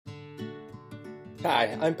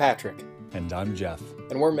Hi, I'm Patrick, And I'm Jeff.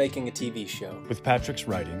 and we're making a TV show. With Patrick's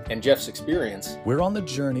writing And Jeff's experience, we're on the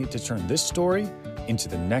journey to turn this story into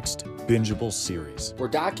the next bingeable series. we're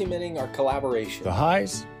documenting our collaboration The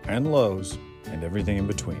highs and lows and everything in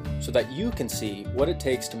between. so that you can see what it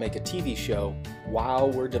takes to make a TV show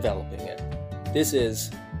while we're developing it. This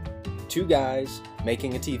is Two Guys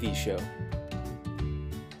Making a TV Show.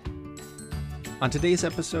 On today's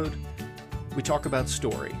episode, we talk about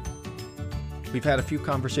story. We've had a few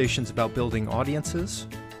conversations about building audiences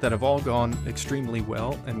that have all gone extremely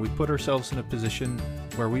well, and we put ourselves in a position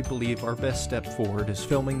where we believe our best step forward is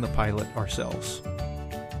filming the pilot ourselves.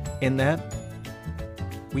 In that,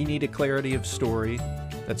 we need a clarity of story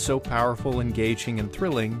that's so powerful, engaging, and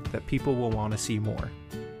thrilling that people will want to see more.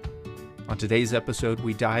 On today's episode,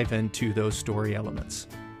 we dive into those story elements.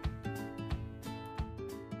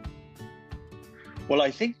 Well,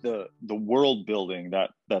 I think the world building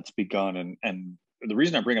that's begun, and the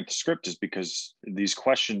reason I bring up the script is because these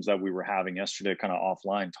questions that we were having yesterday, kind of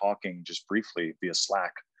offline, talking just briefly via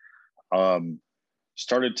Slack,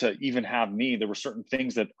 started to even have me. There were certain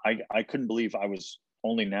things that I couldn't believe I was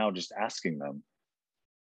only now just asking them,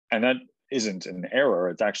 and that isn't an error.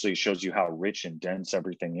 It actually shows you how rich and dense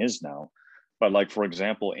everything is now. But like, for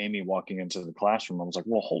example, Amy walking into the classroom, I was like,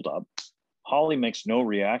 well, hold up. Holly makes no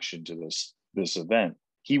reaction to this event.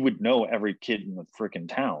 He would know every kid in the freaking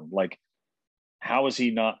town. Like, how is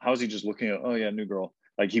he just looking at, oh yeah, new girl?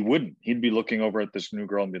 Like, he wouldn't. He'd be looking over at this new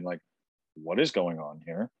girl and being like, what is going on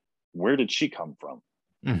here? Where did she come from?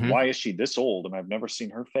 Why is she this old and I've never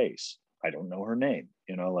seen her face? I don't know her name.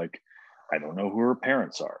 Like, I don't know who her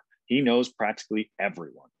parents are. He knows practically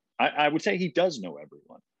everyone. I would say he does know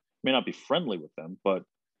everyone. May not be friendly with them, but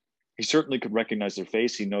he certainly could recognize their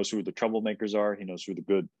face. He knows who the troublemakers are. He knows who the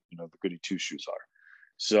goody two shoes are.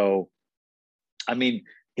 So, I mean,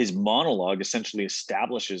 his monologue essentially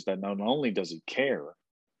establishes that not only does he care,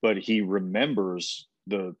 but he remembers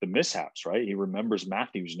the mishaps, right? He remembers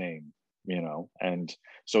Matthew's name, and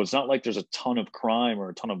so it's not like there's a ton of crime or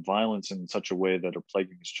a ton of violence in such a way that are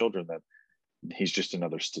plaguing his children that he's just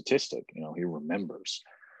another statistic. He remembers.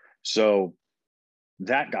 So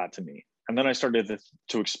that got to me. And then I started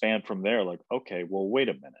to expand from there. Like, okay, well, wait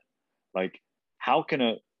a minute. Like, how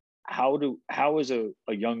is a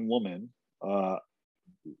young woman,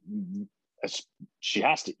 she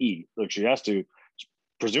has to eat. Like,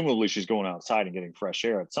 presumably she's going outside and getting fresh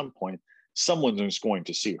air. At some point, someone is going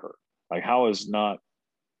to see her. Like, how is not,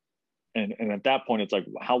 and at that point, it's like,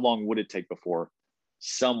 how long would it take before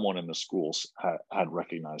someone in the schools had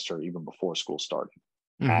recognized her, even before school started?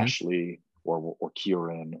 Ashley, or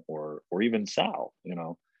Kieran, or even Sal,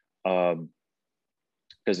 because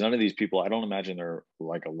none of these people, I don't imagine they're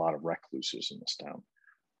like a lot of recluses in this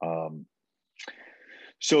town.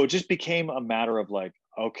 So it just became a matter of like,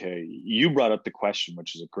 okay, you brought up the question,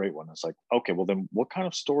 which is a great one. It's like, okay, well then what kind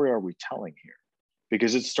of story are we telling here?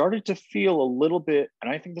 Because it started to feel a little bit,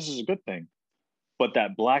 and I think this is a good thing, but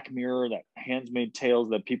that Black Mirror, that Handmaid's Tales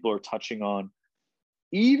that people are touching on,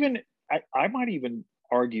 even I might even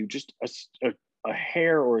argue just a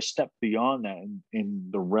hair or a step beyond that in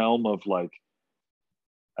the realm of like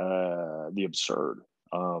the absurd,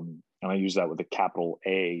 and I use that with a capital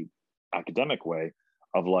A academic way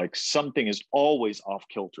of like, something is always off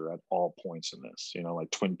kilter at all points in this.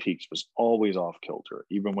 Like Twin Peaks was always off kilter,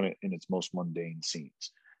 even when in its most mundane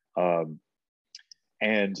scenes,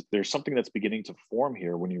 and there's something that's beginning to form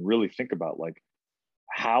here when you really think about like,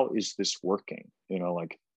 how is this working?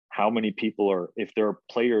 Like, how many people are, if there are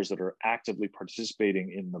players that are actively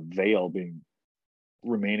participating in the veil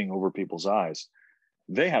remaining over people's eyes,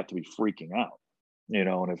 they have to be freaking out,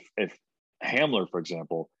 and if Hamler, for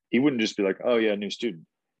example, he wouldn't just be like, oh yeah, new student.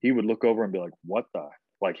 He would look over and be like, what the,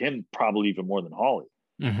 like him, probably even more than Holly,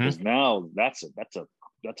 because now that's a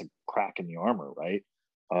crack in the armor, right?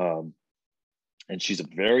 And she's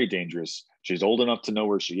she's old enough to know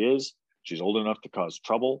where she is. She's old enough to cause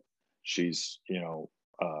trouble. She's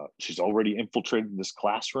already infiltrated this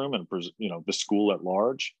classroom and the school at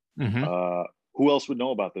large. Who else would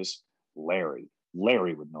know about this? Larry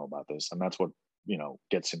would know about this, and that's what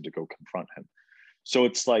gets him to go confront him. So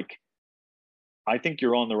it's like, I think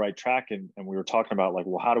you're on the right track, and we were talking about like,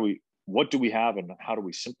 well, what do we have and how do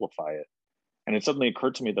we simplify it? And it suddenly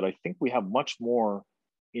occurred to me that I think we have much more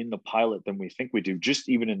in the pilot than we think we do, just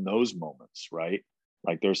even in those moments, right?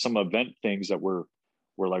 Like, there's some event things that we're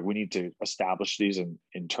like, we need to establish these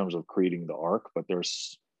in terms of creating the arc, but there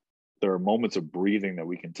are moments of breathing that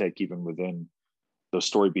we can take even within those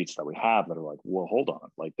story beats that we have that are like, well, hold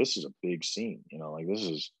on, like, this is a big scene, like, this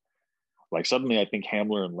is like, suddenly I think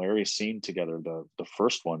Hamler and Larry scene together, the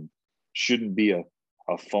first one, shouldn't be a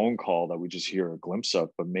phone call that we just hear a glimpse of,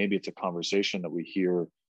 but maybe it's a conversation that we hear.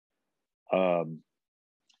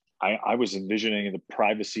 I was envisioning the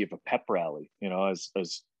privacy of a pep rally, you know, as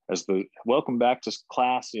the welcome back to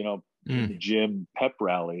class, you know, in the gym pep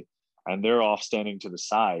rally, and they're off standing to the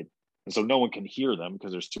side. And so no one can hear them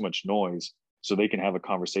because there's too much noise. So they can have a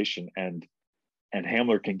conversation, and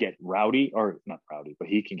Hamler can get rowdy, or not rowdy, but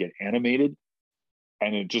he can get animated.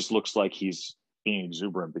 And it just looks like he's being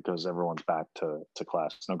exuberant because everyone's back to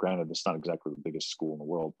class. Now, granted, it's not exactly the biggest school in the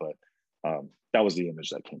world, but that was the image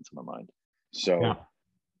that came to my mind. So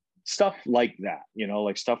stuff like that, you know,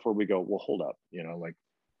 like stuff where we go, well, hold up, you know, like,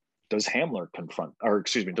 does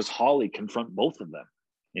does Holly confront both of them,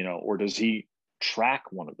 you know, or does he track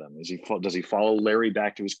one of them? Does he follow Larry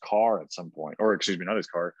back to his car at some point, or not his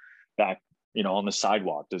car, back, you know, on the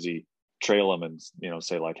sidewalk? Does he trail him and, you know,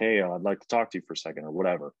 say like, hey, I'd like to talk to you for a second, or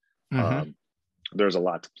whatever? There's a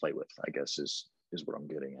lot to play with, I guess, is what I'm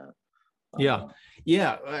getting at. Yeah.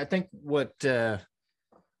 I think what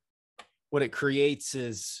it creates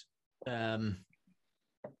is an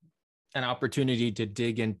opportunity to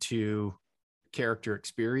dig into character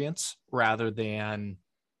experience rather than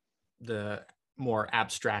the more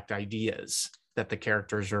abstract ideas that the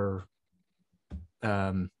characters are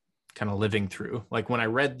kind of living through. Like when I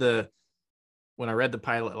read the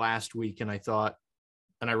pilot last week, and I thought,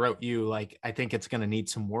 and I wrote you, like, I think it's going to need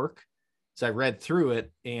some work. So I read through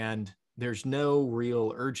it, and there's no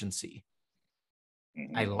real urgency.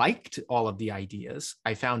 I liked all of the ideas.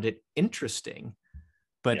 I found it interesting,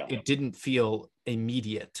 but it didn't feel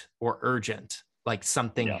immediate or urgent, like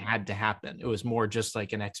something had to happen. It was more just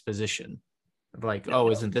like an exposition of like,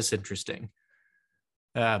 isn't this interesting?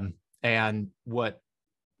 And what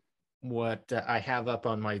I have up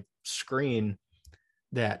on my screen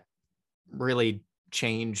that really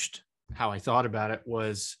changed how I thought about it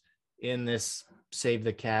was in this Save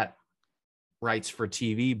the Cat Rights for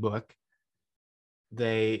TV book.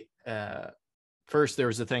 They first, there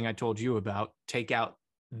was the thing I told you about: take out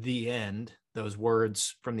the end, those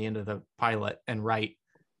words from the end of the pilot, and write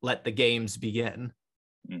 "let the games begin,"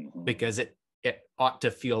 because it ought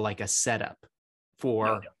to feel like a setup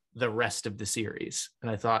for the rest of the series. And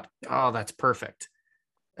I thought, oh, that's perfect,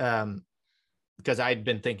 because I'd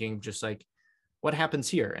been thinking just like, what happens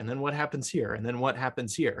here, and then what happens here, and then what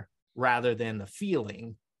happens here, rather than the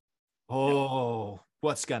feeling,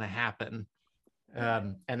 what's going to happen.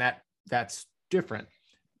 And that's different.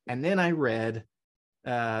 And then I read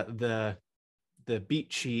the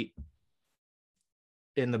beat sheet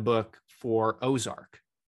in the book for Ozark,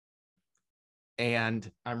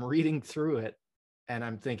 and I'm reading through it, and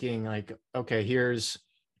I'm thinking like, okay, here's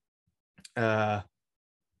the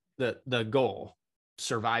goal: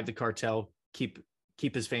 survive the cartel, keep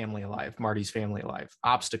his family alive, Marty's family alive.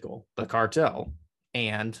 Obstacle: the cartel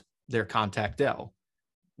and their contact Dell.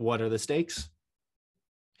 What are the stakes?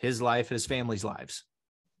 His life, his family's lives.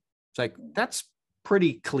 It's like, that's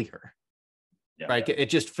pretty clear. Right? It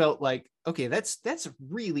just felt like, okay, that's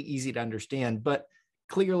really easy to understand, but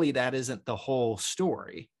clearly that isn't the whole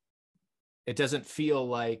story. It doesn't feel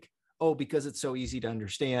like, oh, because it's so easy to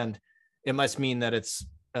understand, it must mean that it's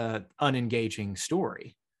an unengaging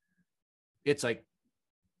story. It's like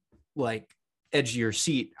edge of your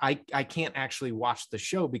seat. I can't actually watch the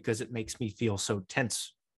show because it makes me feel so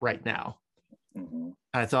tense right now.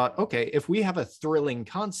 I thought, okay, if we have a thrilling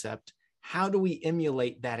concept, how do we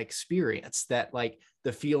emulate that experience, that like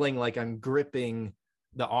the feeling like I'm gripping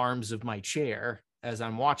the arms of my chair as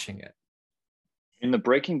I'm watching it? In the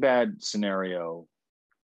Breaking Bad scenario,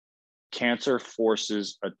 cancer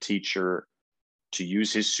forces a teacher to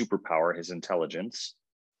use his superpower, his intelligence,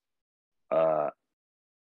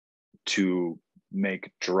 to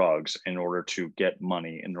make drugs in order to get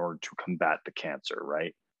money, in order to combat the cancer,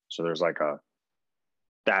 right? So there's like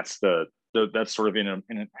that's sort of in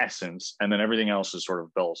an essence, and then everything else is sort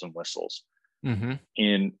of bells and whistles.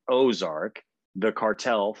 In Ozark, the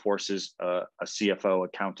cartel forces a CFO,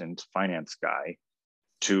 accountant, finance guy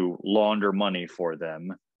to launder money for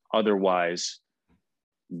them. Otherwise,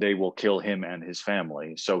 they will kill him and his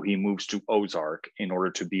family. So he moves to Ozark in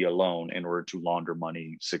order to be alone, in order to launder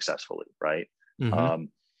money successfully, right?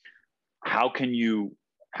 How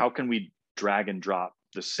can we drag and drop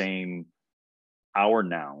the same our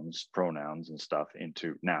nouns, pronouns and stuff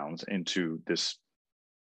into nouns, into this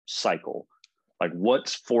cycle? Like,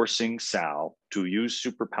 what's forcing Sal to use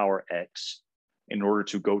superpower X in order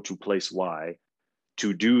to go to place Y,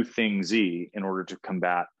 to do thing Z in order to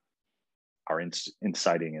combat our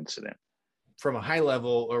inciting incident? From a high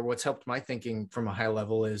level, or what's helped my thinking from a high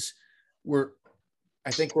level, is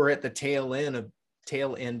I think we're at the tail end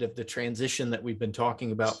tail end of the transition that we've been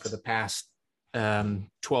talking about for the past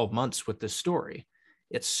 12 months with this story.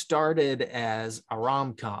 It started as a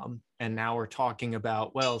rom-com, and now we're talking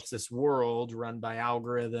about, well, it's this world run by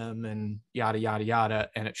algorithm and yada, yada, yada,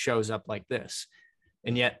 and it shows up like this.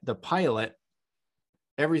 And yet the pilot,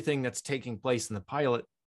 everything that's taking place in the pilot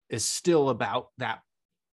is still about that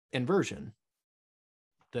inversion.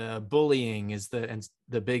 The bullying is the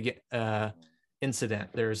big incident.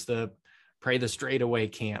 There's the Pray the Straightaway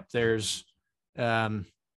camp. There's all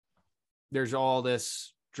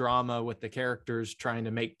this drama with the characters trying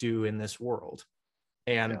to make do in this world.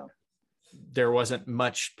 And there wasn't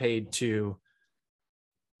much paid to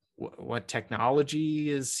what technology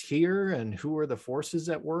is here and who are the forces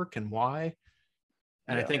at work and why.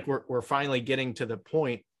 And I think we're finally getting to the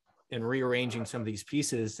point in rearranging some of these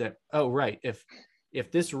pieces that, oh, right,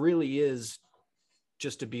 if this really is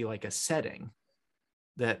just to be like a setting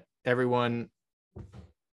that everyone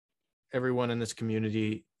in this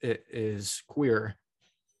community is queer,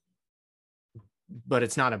 but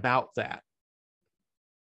it's not about that.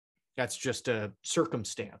 That's just a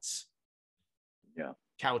circumstance. Yeah.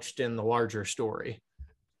 Couched in the larger story.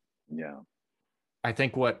 Yeah. I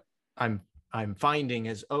think what I'm finding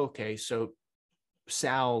is, okay, so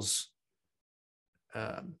Sal's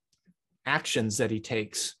actions that he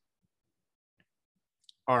takes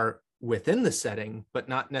are within the setting, but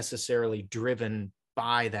not necessarily driven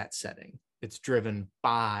by that setting. It's driven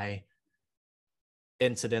by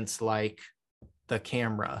incidents like the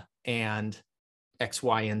camera and X,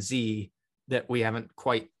 Y, and Z that we haven't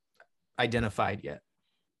quite identified yet.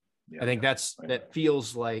 I think that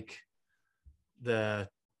feels like the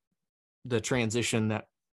transition that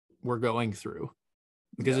we're going through,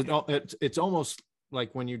 because it's almost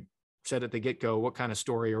like when you said at the get-go, what kind of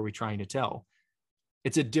story are we trying to tell?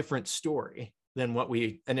 It's a different story than what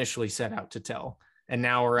we initially set out to tell. And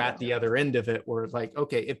now we're at the other end of it. We're like,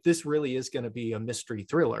 okay, if this really is going to be a mystery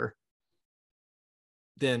thriller,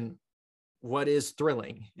 then what is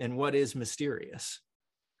thrilling and what is mysterious?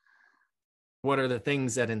 What are the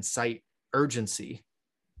things that incite urgency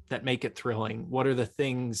that make it thrilling? What are the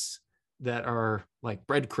things that are like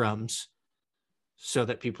breadcrumbs so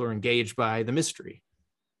that people are engaged by the mystery?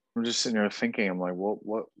 I'm just sitting here thinking, I'm like,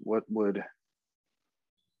 what would,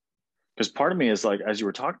 because part of me is like, as you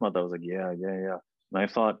were talking about that, I was like, yeah. And I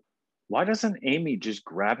thought, why doesn't Amy just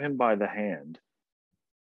grab him by the hand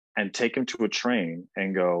and take him to a train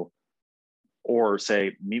and go, or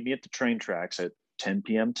say, meet me at the train tracks at 10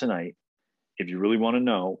 p.m. tonight. If you really want to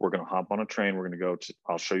know, we're going to hop on a train. We're going to go to,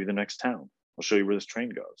 I'll show you the next town. I'll show you where this train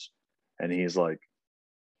goes. And he's like,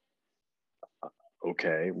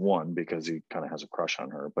 okay, one, because he kind of has a crush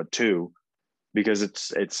on her, but two, because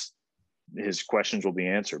it's his questions will be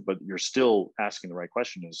answered, but you're still asking the right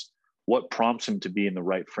question, is what prompts him to be in the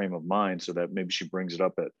right frame of mind so that maybe she brings it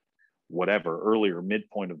up at whatever earlier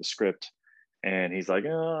midpoint of the script. And he's like,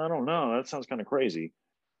 I don't know, that sounds kind of crazy.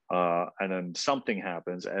 And then something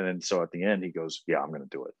happens. And then so at the end he goes, yeah, I'm going to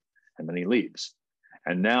do it. And then he leaves.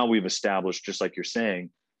 And now we've established, just like you're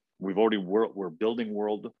saying, we're building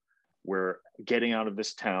world. We're getting out of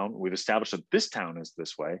this town. We've established that this town is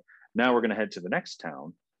this way. Now we're going to head to the next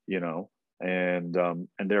town, and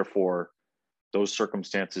therefore those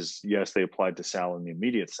circumstances, yes, they applied to Sal in the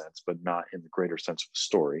immediate sense, but not in the greater sense of the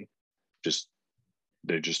story.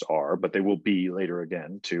 They just are, but they will be later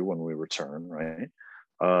again too when we return, right?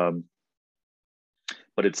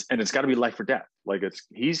 But it's got to be life or death. Like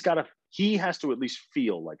he has to at least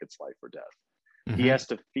feel like it's life or death. Mm-hmm. He has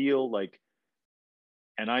to feel like,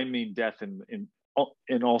 and I mean death in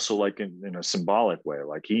also like in a symbolic way.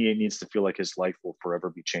 Like he needs to feel like his life will forever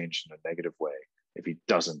be changed in a negative way if he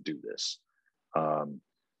doesn't do this.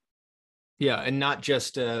 And not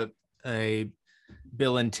just a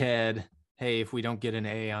Bill and Ted, hey, if we don't get an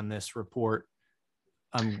A on this report,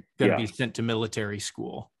 I'm going to be sent to military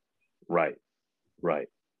school. Right.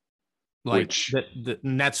 Like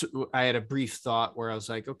and that's, I had a brief thought where I was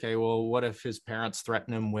like, okay, well, what if his parents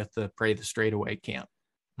threaten him with the Pray the Straightaway camp?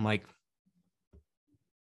 I'm like,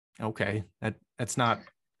 okay, that's not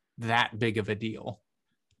that big of a deal.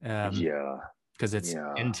 Because it's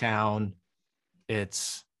in town.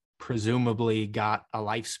 It's presumably got a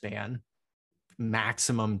lifespan,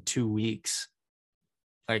 maximum 2 weeks.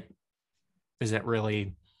 Like, is that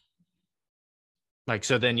really like,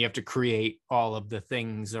 so then you have to create all of the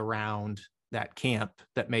things around that camp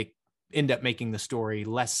that end up making the story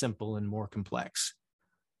less simple and more complex,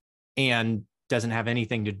 and doesn't have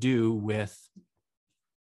anything to do with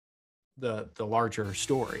the larger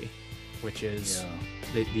story, which is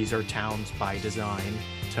that these are towns by design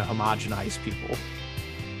to homogenize people.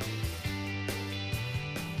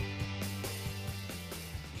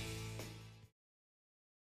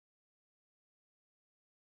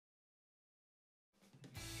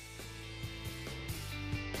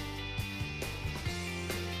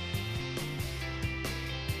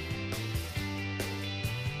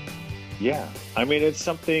 Yeah. I mean, it's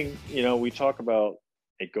something, we talk about,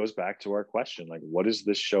 it goes back to our question, like, what is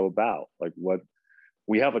this show about? Like,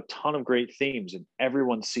 we have a ton of great themes and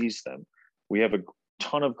everyone sees them. We have a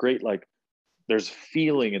ton of great, like, there's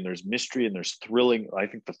feeling and there's mystery and there's thrilling. I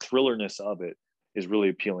think the thrillerness of it is really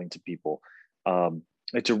appealing to people.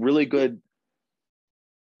 It's a really good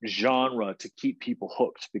genre to keep people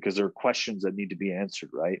hooked because there are questions that need to be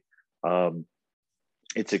answered, right?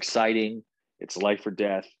 It's exciting. It's life or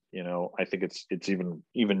death. I think it's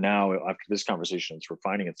even now after this conversation, it's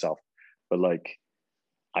refining itself. But like,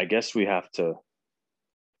 I guess we have to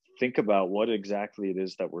think about what exactly it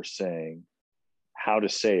is that we're saying, how to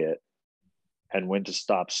say it, and when to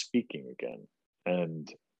stop speaking again.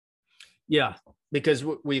 And yeah, because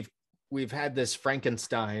we've had this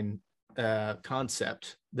Frankenstein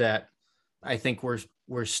concept that I think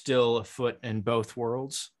we're still afoot in both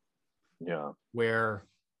worlds. Yeah, where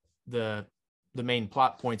the main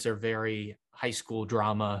plot points are very high school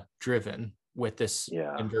drama driven with this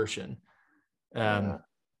inversion, or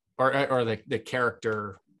the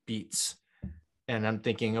character beats. And I'm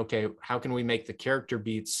thinking, okay, how can we make the character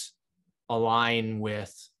beats align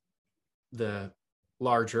with the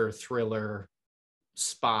larger thriller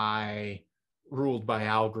spy ruled by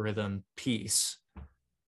algorithm piece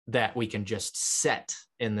that we can just set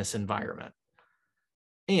in this environment?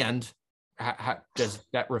 And how does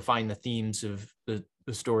that refine the themes of the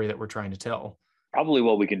story that we're trying to tell? Probably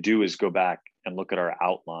what we can do is go back and look at our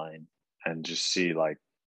outline and just see, like,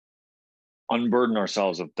 unburden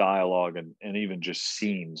ourselves of dialogue and even just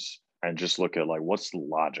scenes, and just look at, like, what's the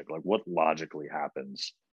logic, like what logically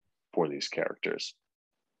happens for these characters.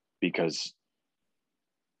 Because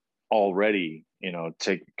already,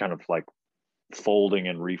 take kind of like folding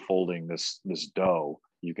and refolding this dough,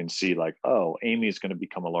 you can see, like, oh, Amy is going to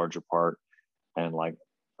become a larger part. And like,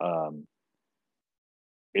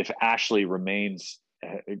 if Ashley remains,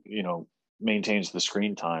 maintains the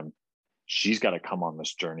screen time, she's got to come on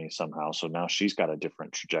this journey somehow. So now she's got a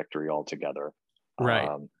different trajectory altogether. Right.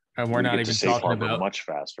 And we're not even talking about much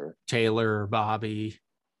faster. Taylor or Bobby.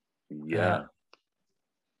 Yeah.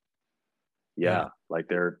 Yeah. Like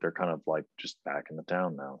they're kind of like just back in the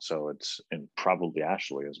town now. So and probably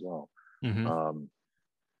Ashley as well. Mm-hmm.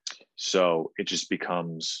 So it just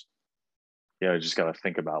becomes, I just got to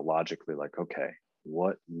think about logically, like, okay,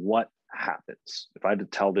 what happens if I had to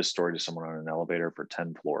tell this story to someone on an elevator for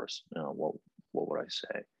 10 floors? What would I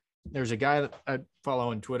say? There's a guy that I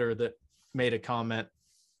follow on Twitter that made a comment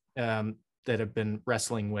that I've been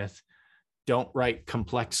wrestling with. Don't write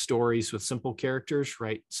complex stories with simple characters,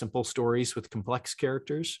 write simple stories with complex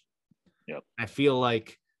characters. Yep. I feel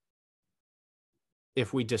like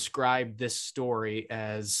if we describe this story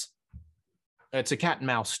as it's a cat and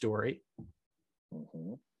mouse story,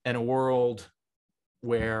 mm-hmm. in a world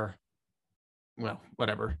where, well,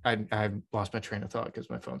 whatever. I lost my train of thought because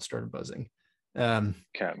my phone started buzzing. Cat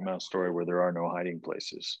and mouse story where there are no hiding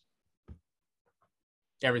places.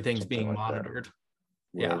 Everything's something being like monitored.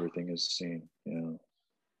 Where everything is seen.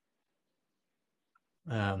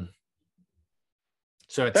 Yeah.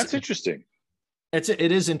 So that's interesting. It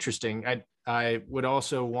is interesting. I would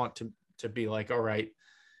also want to be like, all right,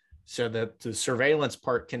 so that the surveillance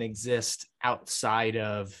part can exist outside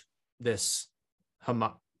of this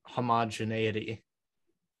homogeneity.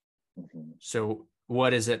 Mm-hmm. So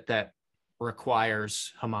what is it that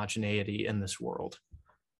requires homogeneity in this world?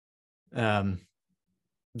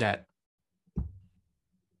 That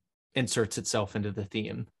inserts itself into the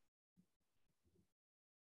theme.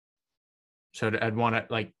 So I'd want to,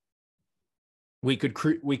 like, we could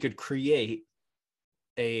create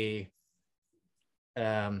a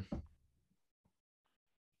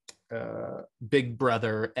Big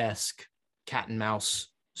Brother-esque cat and mouse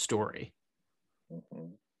story mm-hmm.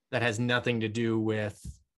 that has nothing to do with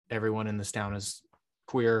everyone in this town is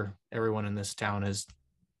queer, everyone in this town is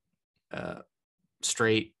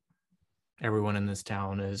straight, everyone in this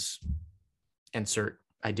town is insert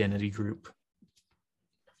identity group.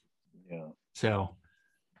 Yeah. So,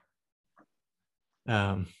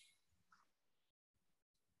 but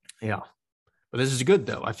this is good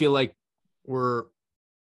though. I feel like we're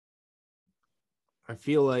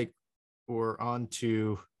on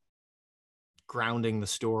to grounding the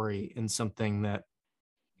story in something that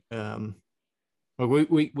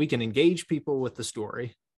we can engage people with the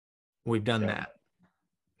story. We've done that.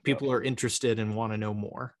 People are interested and want to know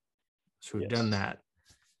more. So we've done that.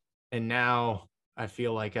 And now I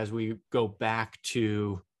feel like as we go back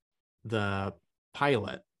to the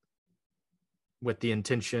pilot with the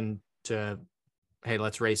intention to, hey,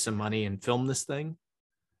 let's raise some money and film this thing.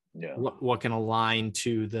 Yeah. What can align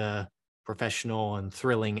to the professional and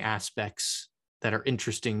thrilling aspects that are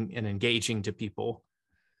interesting and engaging to people.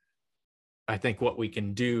 I think what we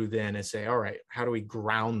can do then is say, all right, how do we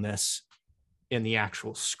ground this in the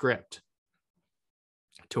actual script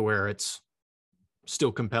to where it's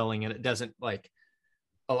still compelling and it doesn't, like,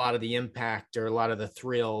 a lot of the impact or a lot of the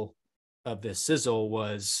thrill of this sizzle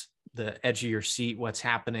was the edge of your seat, what's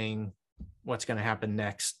happening, what's going to happen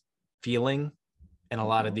next feeling. And a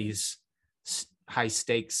lot of these high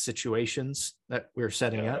stakes situations that we're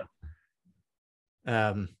setting up.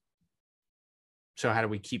 So how do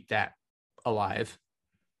we keep that alive?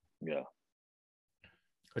 Yeah.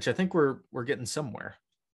 Which I think we're getting somewhere.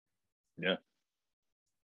 Yeah.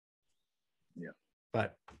 Yeah.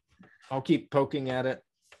 But I'll keep poking at it,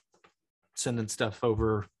 sending stuff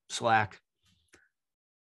over Slack.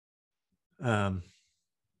 But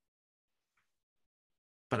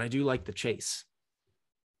I do like the chase.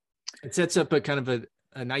 It sets up a kind of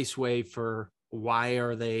a nice way for why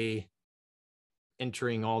are they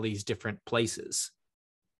entering all these different places.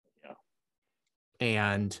 Yeah.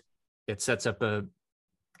 And it sets up a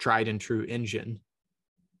tried and true engine.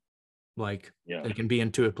 Like they can be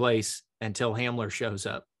into a place until Hamler shows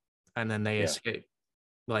up and then they escape.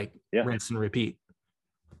 Like rinse and repeat.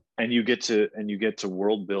 And you get to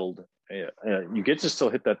world build. You get to still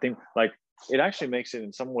hit that thing. Like it actually makes it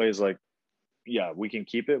in some ways like, yeah, we can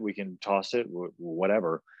keep it, we can toss it,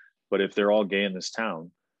 whatever. But if they're all gay in this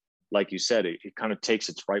town, like you said, it kind of takes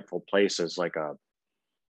its rightful place as like a,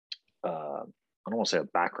 I don't want to say a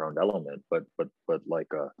background element, but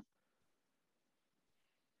like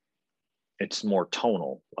it's more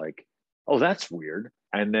tonal. Like, oh, that's weird.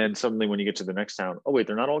 And then suddenly when you get to the next town, oh wait,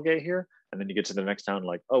 they're not all gay here. And then you get to the next town,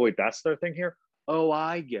 like, oh wait, that's their thing here. Oh,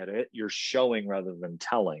 I get it. You're showing rather than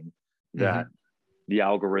telling that the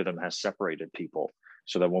algorithm has separated people,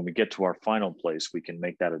 so that when we get to our final place, we can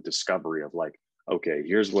make that a discovery of like, okay,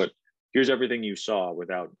 here's everything you saw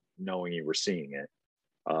without knowing you were seeing it.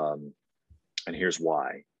 And here's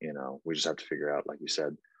why, we just have to figure out, like you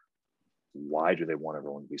said, why do they want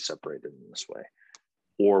everyone to be separated in this way?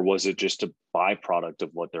 Or was it just a byproduct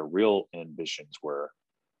of what their real ambitions were?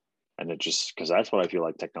 And it just, because that's what I feel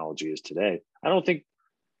like technology is today. I don't think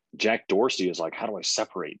Jack Dorsey is like, how do I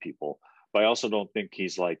separate people? But I also don't think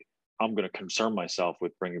he's like, I'm going to concern myself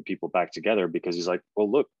with bringing people back together, because he's like, well,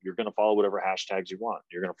 look, you're going to follow whatever hashtags you want.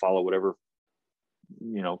 You're going to follow whatever,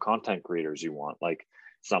 content creators you want. Like,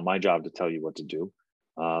 it's not my job to tell you what to do.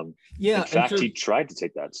 In fact, he tried to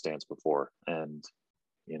take that stance before and,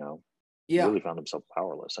 really found himself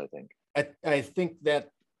powerless, I think. I think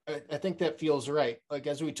that feels right. Like,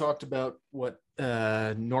 as we talked about what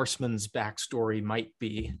Norseman's backstory might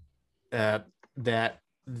be, that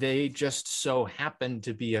they just so happened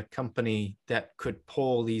to be a company that could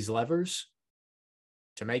pull these levers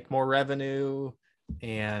to make more revenue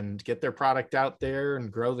and get their product out there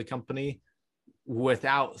and grow the company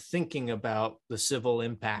without thinking about the civil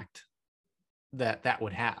impact that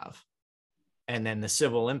would have. And then the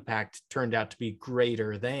civil impact turned out to be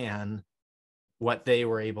greater than what they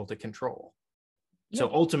were able to control. Yeah.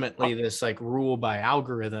 So ultimately, this like rule by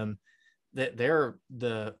algorithm, that they're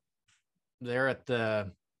at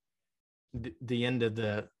the end of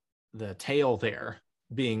the tail there,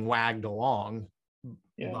 being wagged along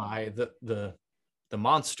by the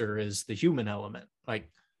monster is the human element. Like,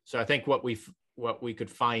 so I think what we could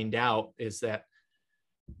find out is that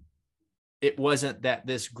it wasn't that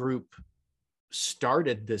this group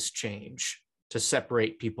started this change to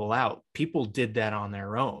separate people out. People did that on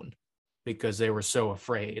their own because they were so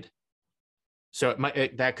afraid. So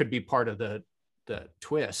that could be part of the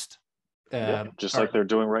twist. Just like they're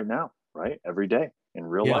doing right now, right? Every day in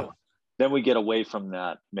real life. Then we get away from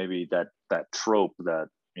that, maybe that trope that,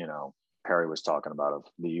 Perry was talking about, of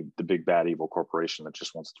the big bad evil corporation that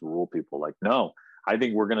just wants to rule people. Like, no, I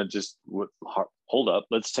think we're going to just hold up.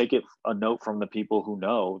 Let's take it a note from the people who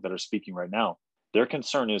know that are speaking right now. Their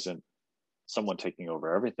concern isn't someone taking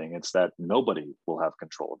over everything. It's that nobody will have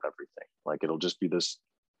control of everything. Like, it'll just be this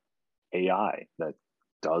AI that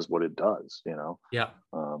does what it does, Yeah.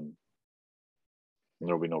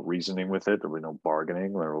 There'll be no reasoning with it. There'll be no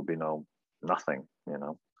bargaining. There will be nothing, and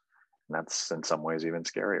that's in some ways even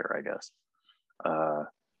scarier, I guess.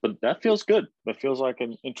 But that feels good. That feels like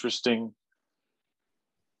an interesting.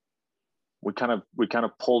 We kind of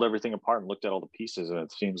pulled everything apart and looked at all the pieces, and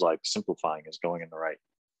it seems like simplifying is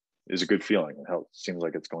a good feeling. It seems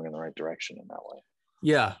like it's going in the right direction in that way.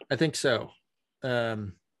 Yeah, I think so. Yeah.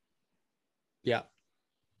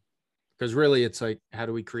 Because really it's like, how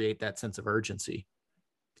do we create that sense of urgency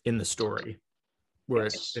in the story where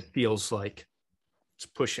it feels like it's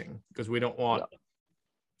pushing? Because we don't want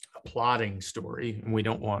plotting story, and we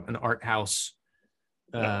don't want an art house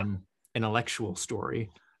intellectual story.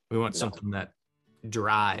 We want something that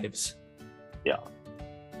drives. Yeah.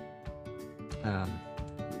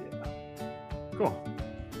 Cool.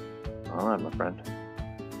 All right, my friend.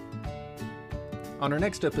 On our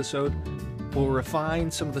next episode, we'll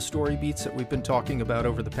refine some of the story beats that we've been talking about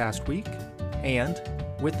over the past week, and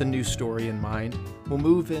with the new story in mind, we'll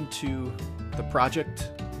move into the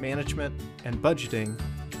project management and budgeting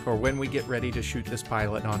for when we get ready to shoot this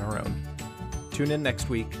pilot on our own. Tune in next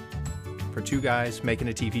week for Two Guys Making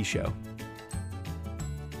a TV Show.